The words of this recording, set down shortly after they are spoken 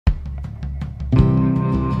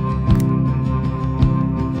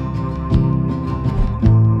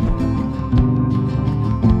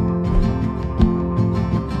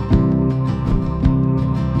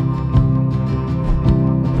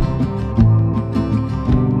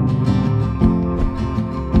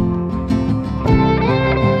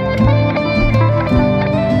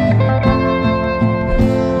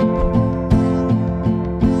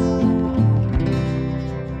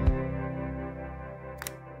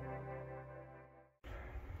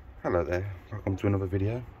Hello there, welcome to another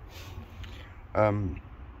video.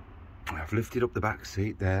 I've lifted up the back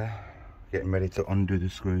seat there, getting ready to undo the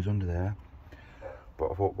screws under there.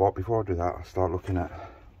 But I thought, before I do that, I'll start looking at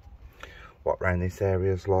what around this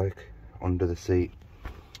area is like under the seat.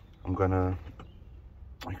 I'm gonna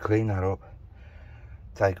clean that up,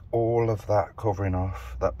 take all of that covering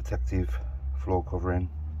off, that protective floor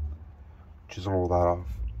covering, chisel all that off,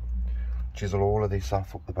 chisel all of this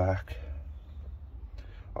off up the back.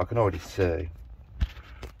 I can already see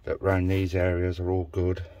that around these areas are all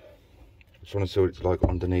good. Just want to see what it's like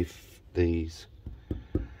underneath these.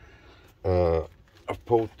 I've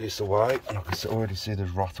pulled this away and I can already see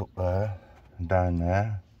there's rot up there and down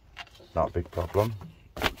there. Not a big problem.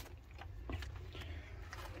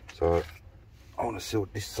 So I want to see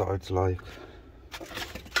what this side's like.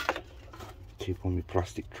 Keep on my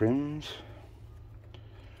plastic trims.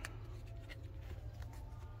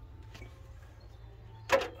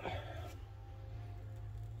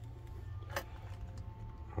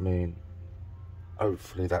 I mean,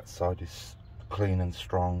 hopefully that side is clean and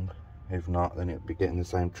strong. If not, then it'll be getting the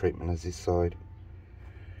same treatment as this side.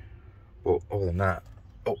 But other than that,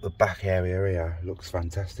 up the back area here looks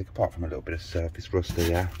fantastic, apart from a little bit of surface rust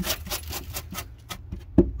here.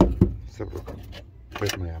 So look,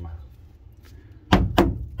 where's my hammer?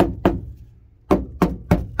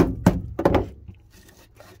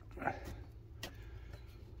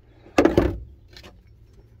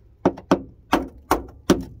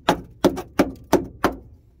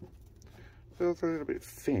 Feels a little bit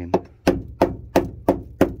thin.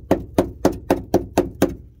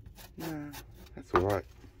 Yeah, that's alright.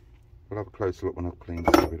 We'll have a closer look when I've cleaned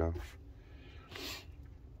this bit off.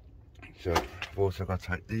 So I've also got to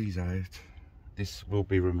take these out. This will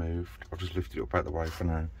be removed. I've just lifted it up out the way for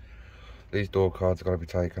now. These door cards are going to be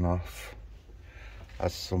taken off.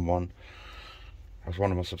 As one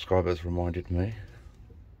of my subscribers reminded me,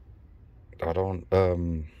 I don't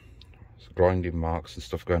grinding marks and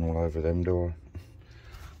stuff going all over them door,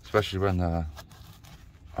 especially when I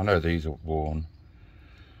know these are worn.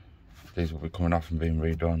 These will be coming off and being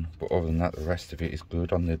redone, but other than that, the rest of it is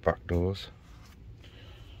good on the back doors.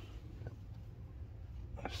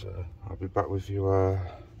 So I'll be back with you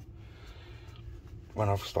when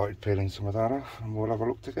I've started peeling some of that off, and we'll have a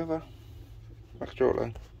look together. Back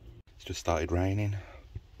shortly. It's just started raining.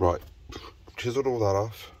 Right, chiseled all that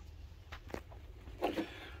off.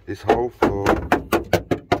 This whole floor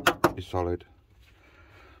is solid.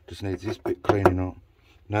 Just needs this bit cleaning up.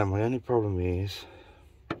 Now my only problem is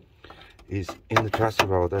in the chassis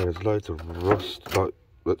roll there's loads of rust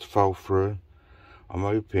that's fell through. I'm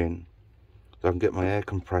hoping that I can get my air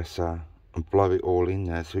compressor and blow it all in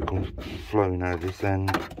there so it comes flowing out of this end.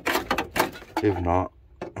 If not,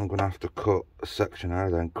 I'm gonna have to cut a section out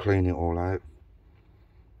of there and clean it all out.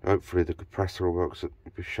 Hopefully the compressor will work, so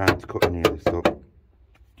it'd be a shame to cut any of this up.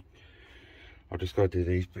 I've just got to do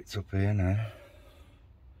these bits up here now.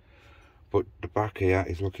 But the back here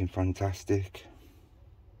is looking fantastic.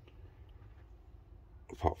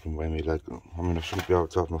 Apart from where my leg, I mean, I shouldn't be able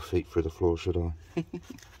to have my feet through the floor, should I?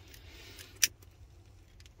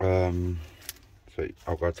 So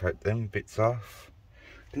I've got to take them bits off.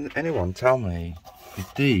 Can anyone tell me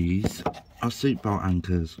if these are seatbelt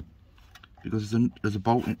anchors? Because there's a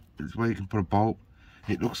bolt, there's where you can put a bolt.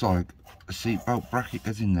 It looks like a seatbelt bracket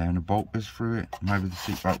goes in there and a bolt goes through it. Maybe the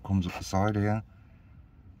seatbelt comes up the side here,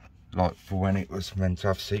 like for when it was meant to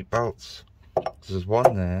have seatbelts. So there's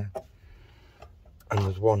one there and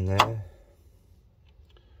there's one there.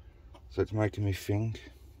 So it's making me think.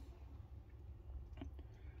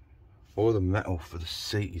 All the metal for the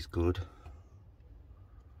seat is good.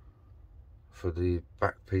 For the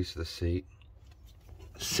back piece of the seat.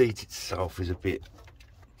 The seat itself is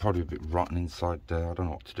probably a bit rotten inside there. I don't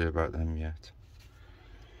know what to do about them yet.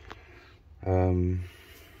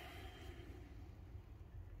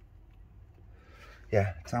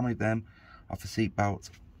 Yeah, tell me them off the seat belt.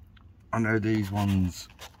 I know these ones,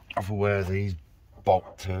 I will wear these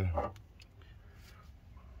bolt to,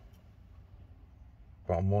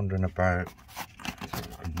 but I'm wondering about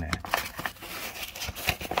in there.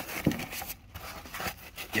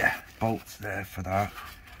 Yeah, bolts there for that.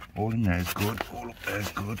 All in there is good, all up there is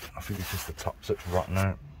good. I think it's just the top that's rotten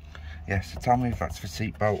out. Yeah, so tell me if that's for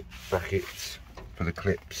seatbelt brackets for the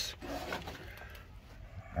clips.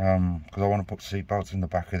 Because I want to put seatbelts in the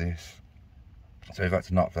back of this. So if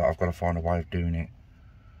that's not that, I've got to find a way of doing it.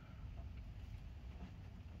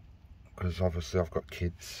 Because obviously I've got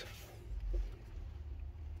kids.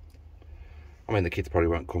 I mean, the kids probably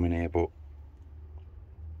won't come in here, but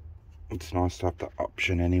it's nice to have that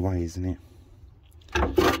option anyway, isn't it?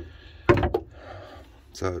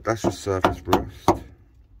 So that's just surface rust.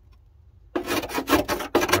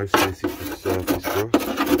 Most of this is just surface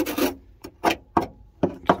rust.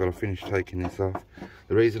 Just got to finish taking this off.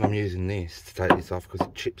 The reason I'm using this to take this off because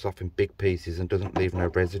it chips off in big pieces and doesn't leave no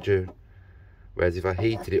residue. Whereas if I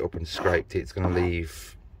heated it up and scraped it, it's going to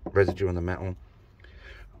leave residue on the metal.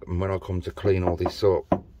 And when I come to clean all this up,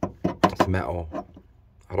 it's metal.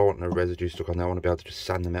 I don't want no residue stuck on there. I want to be able to just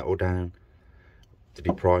sand the metal down to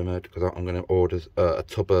be primered, because I'm going to order a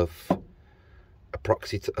tub of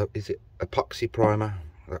epoxy primer,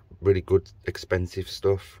 that really good expensive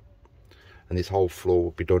stuff, and this whole floor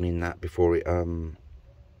will be done in that before it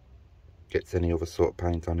gets any other sort of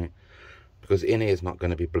paint on it, because in here is not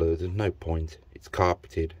going to be blue. There's no point. It's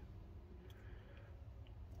carpeted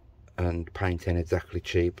and paint ain't exactly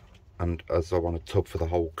cheap, and as I want a tub for the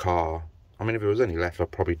whole car, I mean if it was any left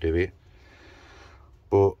I'd probably do it,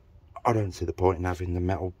 but I don't see the point in having the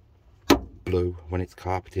metal blue when it's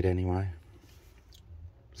carpeted anyway,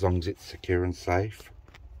 as long as it's secure and safe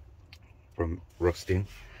from rusting.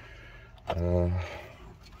 So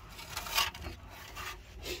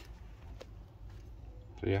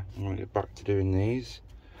yeah, I'm going to get back to doing these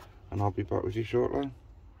and I'll be back with you shortly.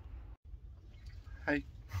 Hey,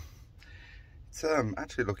 it's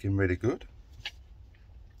actually looking really good.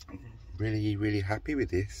 I'm really happy with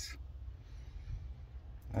this.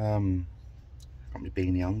 Got my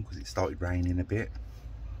beanie on because it started raining a bit.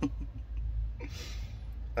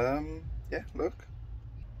 Yeah, look.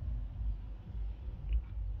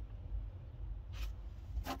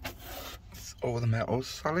 All the metal's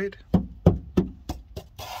solid.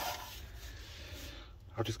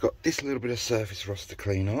 I've just got this little bit of surface rust to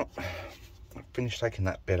clean up. I've finished taking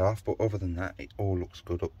that bit off, but other than that, it all looks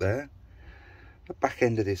good up there. The back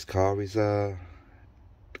end of this car is going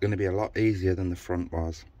to be a lot easier than the front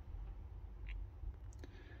was.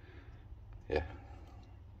 Yeah.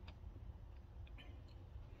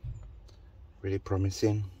 Really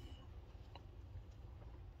promising.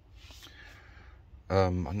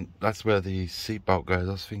 And that's where the seat bolt goes.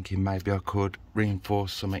 I was thinking maybe I could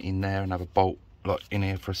reinforce something in there and have a bolt like in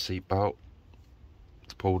here for a seat bolt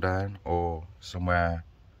to pull down, or somewhere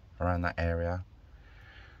around that area.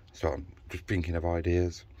 So I'm just thinking of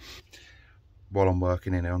ideas while I'm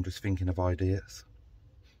working in here. I'm just thinking of ideas.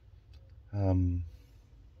 So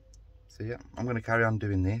yeah, I'm going to carry on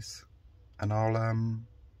doing this and I'll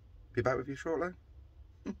be back with you shortly.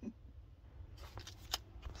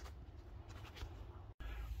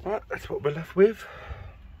 Right, that's what we're left with.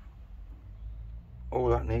 All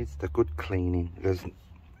that needs the good cleaning. There's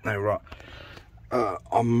no right.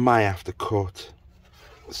 I may have to cut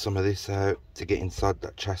some of this out to get inside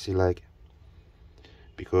that chassis leg,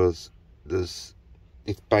 because it's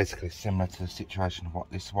basically similar to the situation of what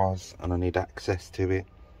this was, and I need access to it.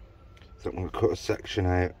 So I'm going to cut a section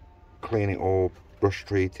out, clean it all, brush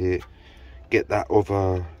treat it, get that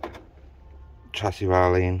other chassis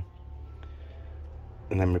rail in,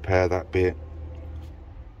 and then repair that bit.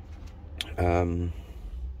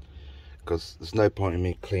 Because there's no point in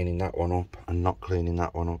me cleaning that one up and not cleaning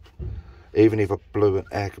that one up. Even if I blew an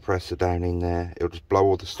air compressor down in there, it'll just blow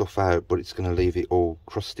all the stuff out, but it's going to leave it all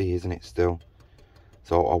crusty, isn't it, still?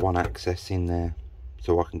 So I want access in there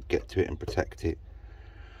so I can get to it and protect it.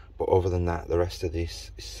 But other than that, the rest of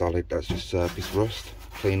this is solid. That's just surface rust.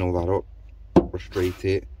 Clean all that up, brush treat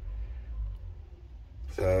it.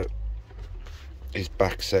 So his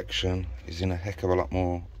back section is in a heck of a lot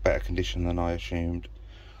more better condition than I assumed.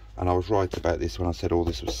 And I was right about this when I said all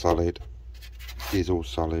this was solid. It is all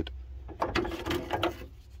solid.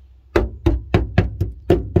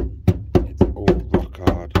 It's all rock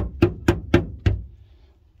hard.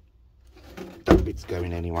 That bit's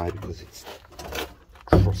going anyway because it's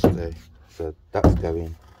crusty. So that's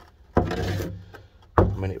going. I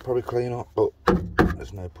mean, it'll probably clean up, but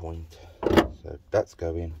there's no point. So that's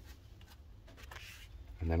going.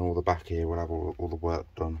 And then all the back here will have all the work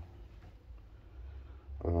done.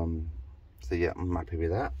 So yeah, I'm happy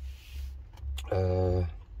with that.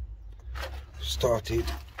 Started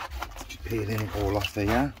peeling it all off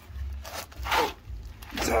there.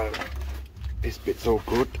 So this bit's all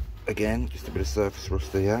good. Again, just a bit of surface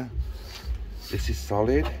rust there. This is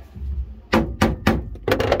solid, but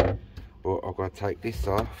I've got to take this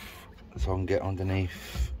off so I can get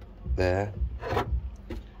underneath there,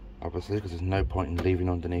 obviously, because there's no point in leaving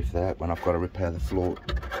underneath there when I've got to repair the floor,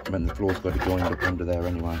 when the floor's got to join up under there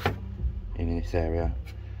anyway, in this area.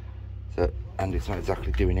 So, and it's not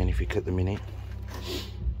exactly doing anything at the minute,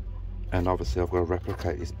 and obviously I've got to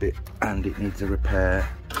replicate this bit, and it needs a repair.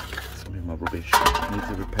 Some of my rubbish, it needs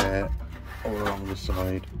a repair all along the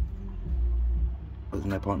side of there's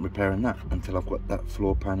no point in repairing that until I've got that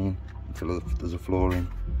floor pan in, until there's a floor in.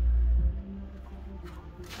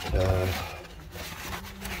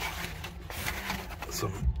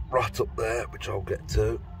 Some rot up there, which I'll get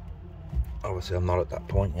to. Obviously I'm not at that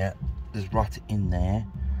point yet. There's rot in there,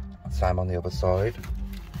 same on the other side,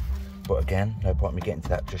 but again, no point in me getting to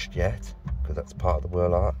that just yet, because that's part of the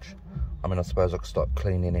whirl arch. I mean, I suppose I could start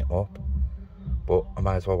cleaning it up, but I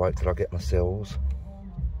may as well wait till I get my sills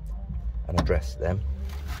and address them.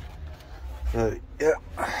 So yeah,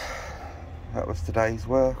 that was today's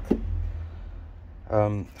work.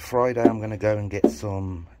 Friday I'm going to go and get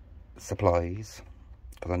some supplies,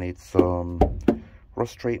 because I need some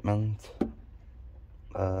rust treatment,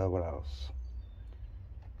 what else,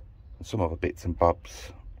 and some other bits and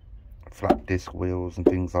bobs, flat disc wheels and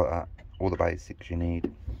things like that, all the basics you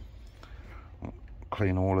need.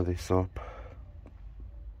 Clean all of this up.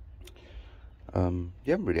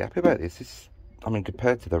 Yeah, I'm really happy about this. I mean,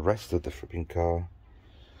 compared to the rest of the flipping car,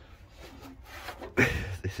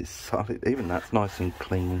 this is solid. Even that's nice and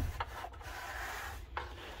clean.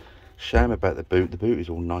 Shame about the boot. The boot is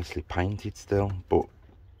all nicely painted still, but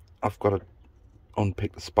I've got to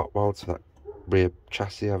unpick the spot welds for that rear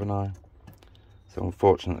chassis, haven't I? So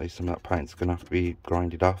unfortunately some of that paint's going to have to be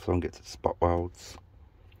grinded off so I can get to the spot welds.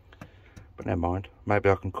 But never mind. Maybe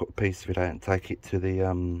I can cut a piece of it out and take it to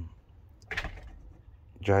the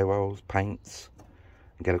J-Wells paints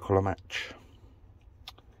and get a colour match.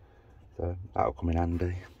 So that'll come in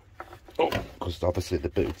handy. Because obviously the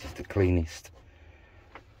boot is the cleanest.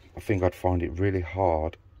 I think I'd find it really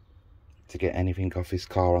hard to get anything off this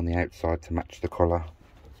car on the outside to match the colour.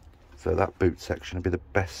 So that boot section would be the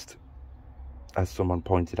best. As someone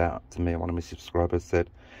pointed out to me, one of my subscribers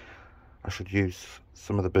said I should use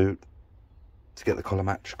some of the boot to get the colour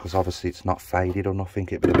match, because obviously it's not faded or nothing,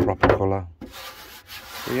 it'd be the proper colour.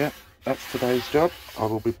 So yeah, that's today's job. I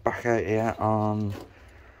will be back out here on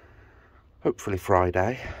hopefully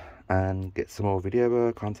Friday and get some more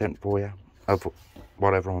video content for you of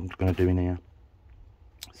whatever I'm going to do in here.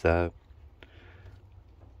 So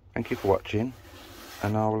thank you for watching,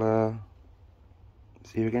 and I'll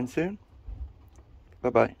see you again soon. Bye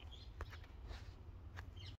bye.